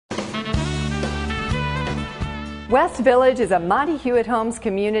West Village is a Monte Hewett Homes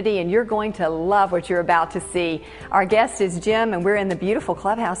community, and you're going to love what you're about to see. Our guest is Jim, and we're in the beautiful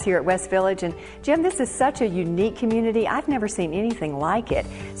clubhouse here at West Village. And Jim, this is such a unique community. I've never seen anything like it.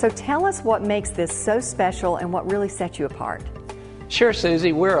 So tell us what makes this so special and what really sets you apart. Sure,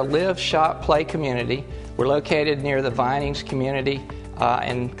 Susie. We're a live, shop, play community. We're located near the Vinings community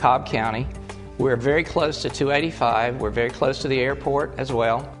in Cobb County. We're very close to 285. We're very close to the airport as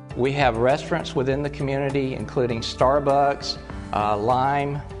well. We have restaurants within the community, including Starbucks,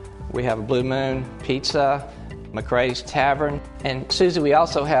 Lime. We have Blue Moon Pizza, McRae's Tavern. And Susie, we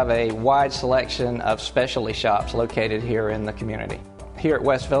also have a wide selection of specialty shops located here in the community. Here at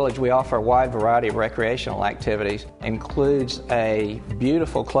West Village, we offer a wide variety of recreational activities. Includes a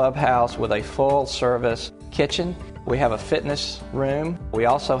beautiful clubhouse with a full-service kitchen. We have a fitness room. We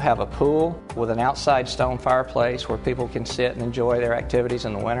also have a pool with an outside stone fireplace where people can sit and enjoy their activities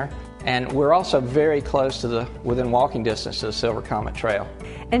in the winter. And we're also very close to within walking distance to the Silver Comet Trail.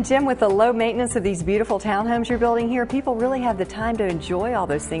 And Jim, with the low maintenance of these beautiful townhomes you're building here, people really have the time to enjoy all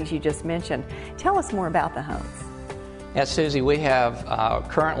those things you just mentioned. Tell us more about the homes. Yes, Susie, we have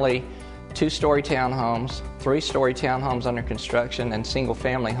currently 2-story townhomes, 3-story townhomes under construction, and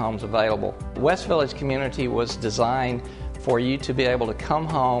single-family homes available. West Village community was designed for you to be able to come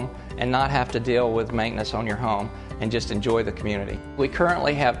home and not have to deal with maintenance on your home and just enjoy the community. We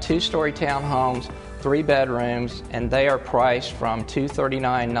currently have 2-story townhomes, 3 bedrooms, and they are priced from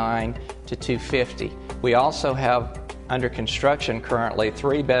 $239,900 to $250,000. We also have under construction currently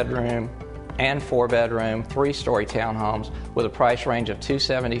 3-bedroom and 4-bedroom, 3-story townhomes with a price range of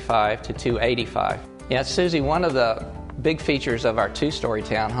 $275,000 to $285,000. Yeah, Susie, one of the big features of our 2-story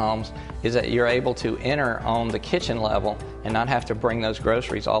townhomes is that you're able to enter on the kitchen level and not have to bring those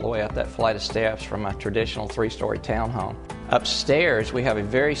groceries all the way up that flight of steps from a traditional 3-story townhome. Upstairs, we have a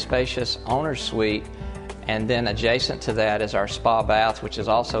very spacious owner's suite, and then adjacent to that is our spa bath, which is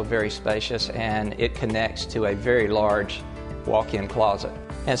also very spacious, and it connects to a very large walk-in closet.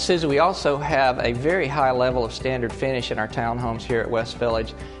 And Susie, we also have a very high level of standard finish in our townhomes here at West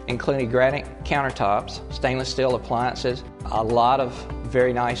Village, including granite countertops, stainless steel appliances, a lot of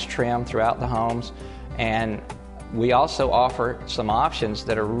very nice trim throughout the homes, and we also offer some options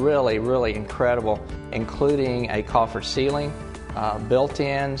that are really, really incredible, including a coffer ceiling,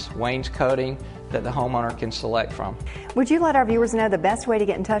 built-ins, wainscoting that the homeowner can select from. Would you let our viewers know the best way to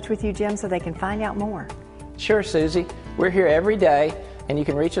get in touch with you, Jim, so they can find out more? Sure, Susie. We're here every day, and you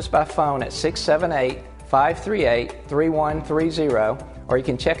can reach us by phone at 678-538-3130, or you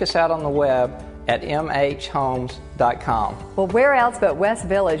can check us out on the web at mhhomes.com. Well, where else but West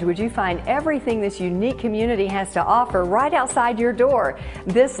Village would you find everything this unique community has to offer right outside your door?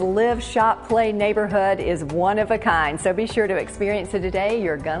 This live, shop, play neighborhood is one of a kind, so be sure to experience it today.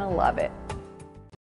 You're gonna love it.